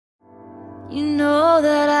You know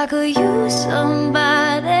that I could use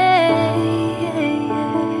somebody.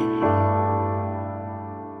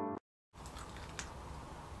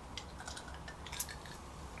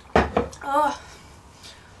 Oh,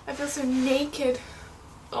 I feel so naked.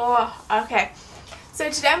 Oh, okay. So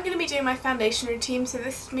today I'm going to be doing my foundation routine. So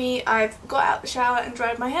this is me. I've got out the shower and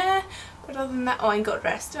dried my hair. But other than that, oh, I got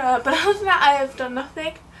dressed. But other than that, I have done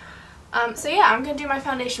nothing. So yeah, I'm going to do my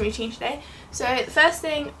foundation routine today. So the first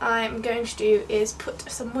thing I'm going to do is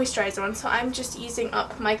put some moisturiser on. So I'm just using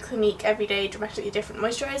up my Clinique Everyday Dramatically Different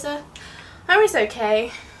Moisturiser. It's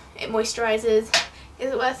okay. It moisturises.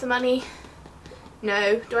 Is it worth the money?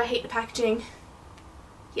 No. Do I hate the packaging?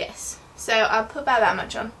 Yes. So I'll put about that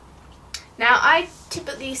much on. Now I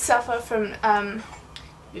typically suffer from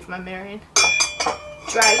move my mirror in,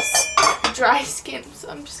 dry skin. So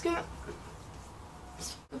I'm just gonna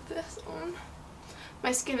put this on.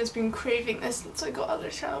 My skin has been craving this since I got out of the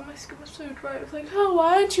shower. My skin was so dry. I was like, oh,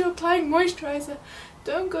 why aren't you applying moisturiser?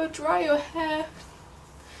 Don't go dry your hair.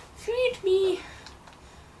 Feed me.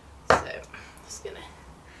 So I'm just gonna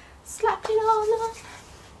slap it all on.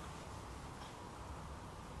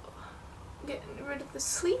 Getting rid of the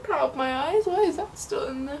sleep out of my eyes. Why is that still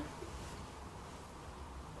in there?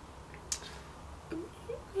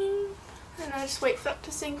 And I just wait for that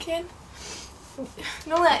to sink in.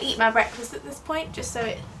 Normally I eat my breakfast at this point just so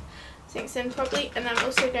it sinks in properly, and I'm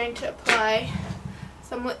also going to apply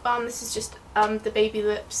some lip balm. This is just the Baby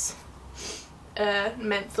Lips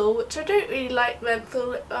menthol, which I don't really like menthol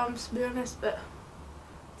lip balms to be honest, but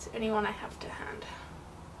it's the only one I have to hand.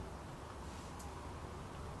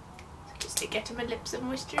 So just to get my lips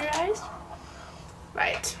moisturised.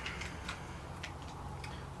 Right.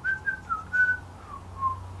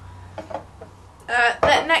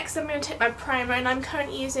 Next I'm going to take my primer, and I'm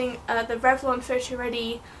currently using the Revlon Photo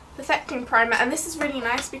Ready Perfecting Primer, and this is really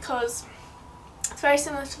nice because it's very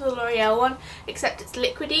similar to the L'Oreal one, except it's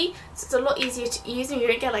liquidy, so it's a lot easier to use and you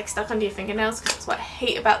don't get like stuck under your fingernails, because that's what I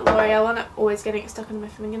hate about the L'Oreal one. I'm always getting it stuck under my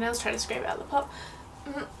fingernails trying to scrape it out of the pot.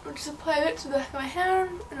 I'll just apply it to the back of my hair,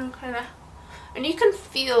 and I'll kind of, and you can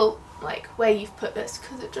feel like where you've put this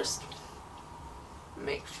because it just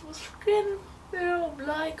makes your skin feel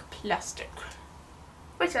like plastic.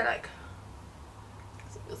 Which I like.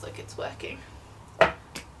 It feels like it's working. Put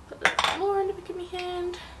a little bit more in the back of my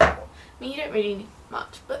hand. I mean, you don't really need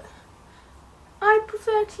much, but I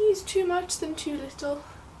prefer to use too much than too little.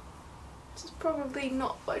 This is probably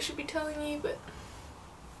not what I should be telling you, but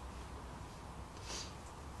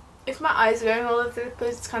if my eyes are going all over the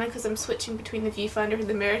place, it's kind of because I'm switching between the viewfinder and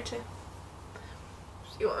the mirror to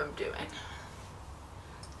see what I'm doing.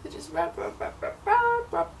 So just rub, rub, rub, rub,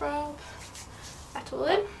 rub, rub, rub. That all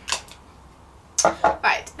in.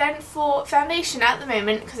 Right, then for foundation at the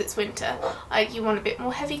moment, because it's winter, you want a bit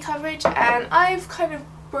more heavy coverage, and I've kind of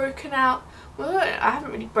broken out, well I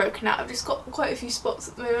haven't really broken out, I've just got quite a few spots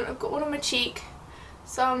at the moment. I've got one on my cheek,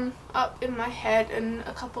 some up in my head, and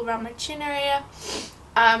a couple around my chin area.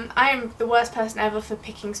 I am the worst person ever for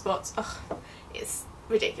picking spots. Ugh, it's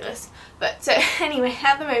ridiculous. But so anyway,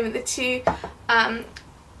 at the moment the two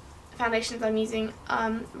foundations I'm using,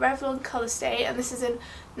 Revlon Colour Stay, and this is in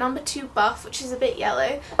number 2 Buff, which is a bit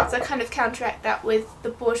yellow, so I kind of counteract that with the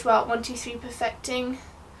Bourjois 123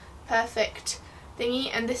 Perfect thingy,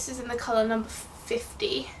 and this is in the colour number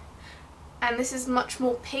 50, and this is much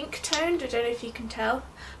more pink toned. I don't know if you can tell,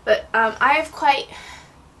 but I have quite,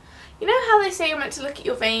 you know how they say you're meant to look at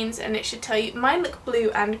your veins and it should tell you, mine look blue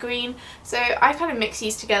and green, so I kind of mix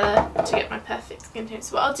these together to get my perfect skin tone.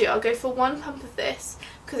 So what I'll do, I'll go for 1 pump of this,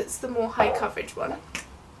 because it's the more high coverage one,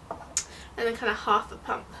 and then kind of half a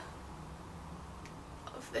pump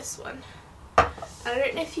of this one. And I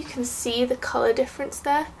don't know if you can see the colour difference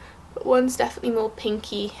there, but one's definitely more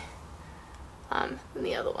pinky than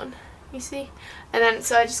the other one, you see? And then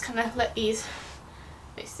so I just kind of let these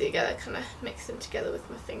mix together, kind of mix them together with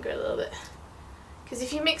my finger a little bit, because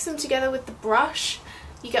if you mix them together with the brush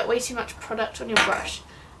you get way too much product on your brush.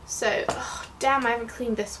 So, oh damn, I haven't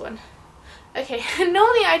cleaned this one. Okay,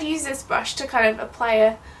 normally I'd use this brush to kind of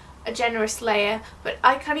apply a generous layer, but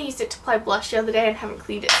I kind of used it to apply blush the other day and haven't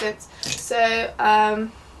cleaned it since. So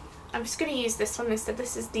I'm just going to use this one instead.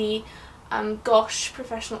 This is the Gosh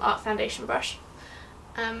Professional Art Foundation brush.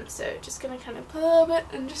 So just going to kind of put a little bit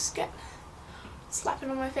and just get slapping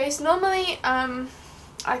on my face. Normally, like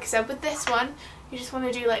I said, with this one you just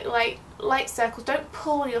want to do like light circles. Don't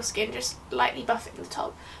pull your skin, just lightly buff it in the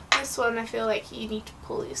top. This one I feel like you need to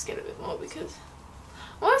pull your skin a bit more, because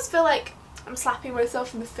I always feel like I'm slapping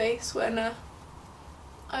myself in the face when I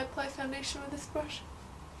apply foundation with this brush.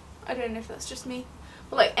 I don't know if that's just me.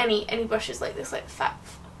 Well, like any brushes like this, like fat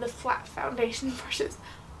the flat foundation brushes.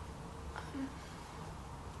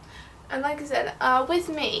 And like I said, with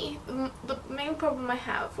me, the main problem I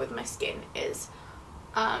have with my skin is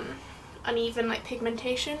uneven like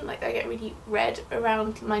pigmentation. Like I get really red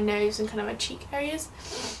around my nose and kind of my cheek areas.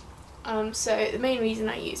 So the main reason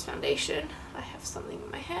I use foundation, I have something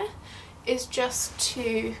in my hair, is just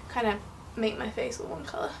to kind of make my face all one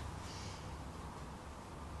colour.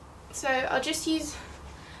 So I'll just use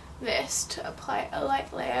this to apply a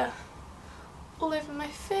light layer all over my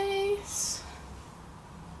face.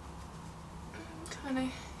 Kind of,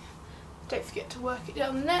 don't forget to work it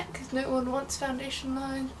down the neck because no one wants foundation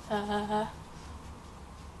line.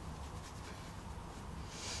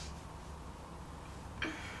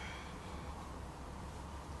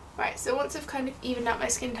 Right, so once I've kind of evened out my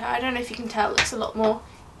skin tone, I don't know if you can tell, it looks a lot more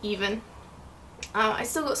even. I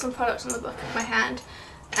still got some product on the back of my hand,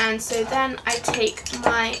 and so then I take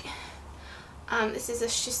my, this is a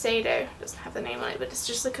Shiseido, doesn't have the name on it, but it's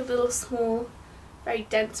just like a little small, very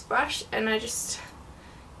dense brush, and I just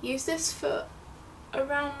use this for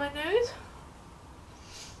around my nose.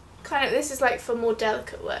 Kind of, this is like for more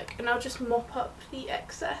delicate work, and I'll just mop up the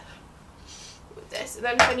excess with this. And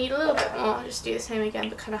then if I need a little bit more, I'll just do the same again,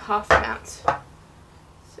 but kind of half amount. So,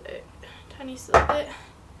 tiny little bit.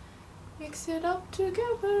 Mix it up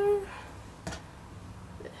together.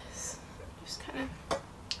 This. Just kind of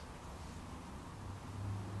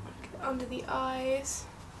get under the eyes.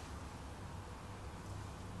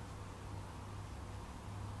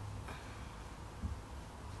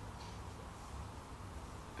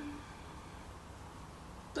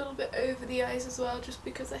 A little bit over the eyes as well, just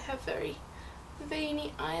because I have very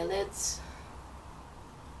veiny eyelids.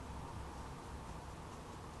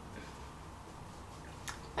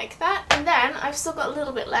 Like that, and then I've still got a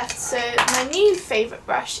little bit left, so my new favourite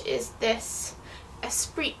brush is this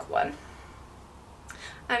Esprit one,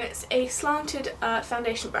 and it's a slanted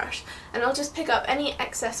foundation brush, and I'll just pick up any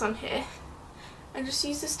excess on here and just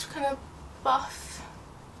use this to kind of buff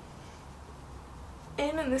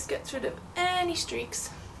in, and this gets rid of any streaks.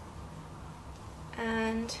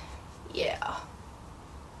 And yeah,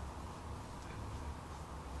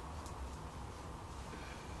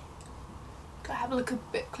 gotta have a look a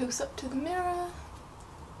bit close up to the mirror.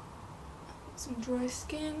 Some dry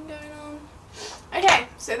skin going on. Okay,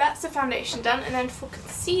 so that's the foundation done, and then for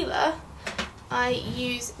concealer I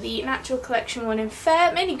use the Natural Collection one in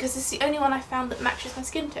Fair, mainly because it's the only one I found that matches my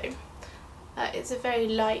skin tone. It's a very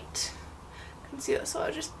light concealer, so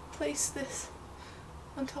I'll just place this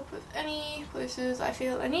on top of any places I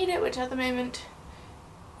feel I need it, which at the moment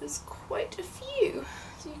is quite a few,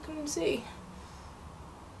 as you can see.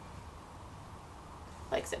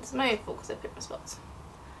 Like I said, it's my own fault because I picked my spots.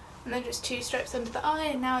 And then just 2 stripes under the eye,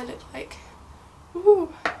 and now I look like,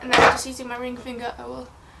 woohoo! And then just using my ring finger, I will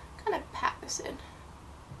kind of pat this in.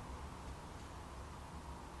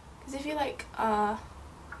 Because if you like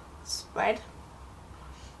spread,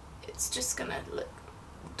 it's just gonna look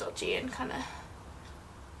dodgy and kind of.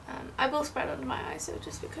 I will spread under my eyes, so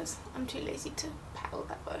just because I'm too lazy to paddle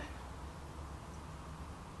that way.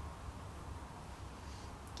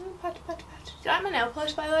 Oh, pat, pat, pat. Do you like my nail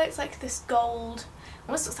polish, by the way? It's like this gold,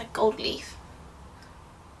 almost looks like gold leaf.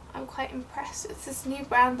 I'm quite impressed. It's this new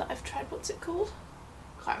brand that I've tried. What's it called?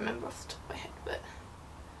 Can't remember off the top of my head, but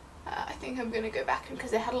I think I'm going to go back,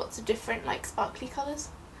 because they had lots of different like sparkly colours.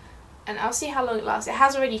 And I'll see how long it lasts. It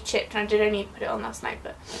has already chipped, and I did only put it on last night,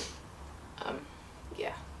 but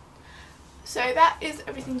yeah. So that is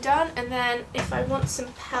everything done, and then if I want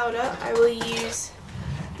some powder, I will use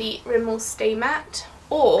the Rimmel Stay Matte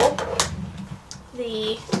or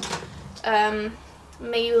the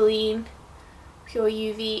Maybelline Pure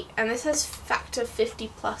UV, and this has factor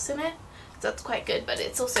 50+ in it, so that's quite good, but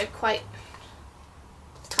it's also quite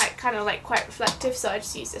kind of like quite reflective, so I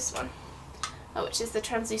just use this one, which is the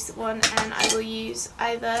translucent one, and I will use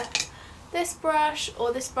either this brush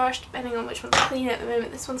or this brush depending on which one's clean. At the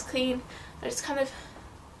moment this one's clean. I just kind of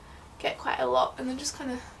get quite a lot and then just kind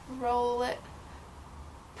of roll it,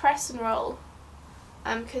 press and roll,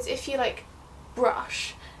 because if you like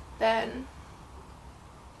brush, then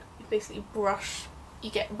you basically brush, you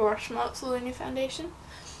get brush marks all in your foundation,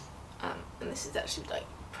 and this is actually like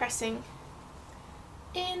pressing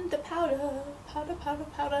in the powder.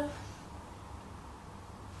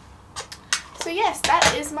 So yes,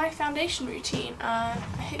 that is my foundation routine. I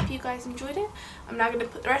hope you guys enjoyed it. I'm now going to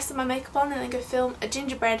put the rest of my makeup on and then go film a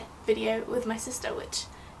gingerbread video with my sister, which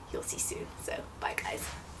you'll see soon. So bye guys.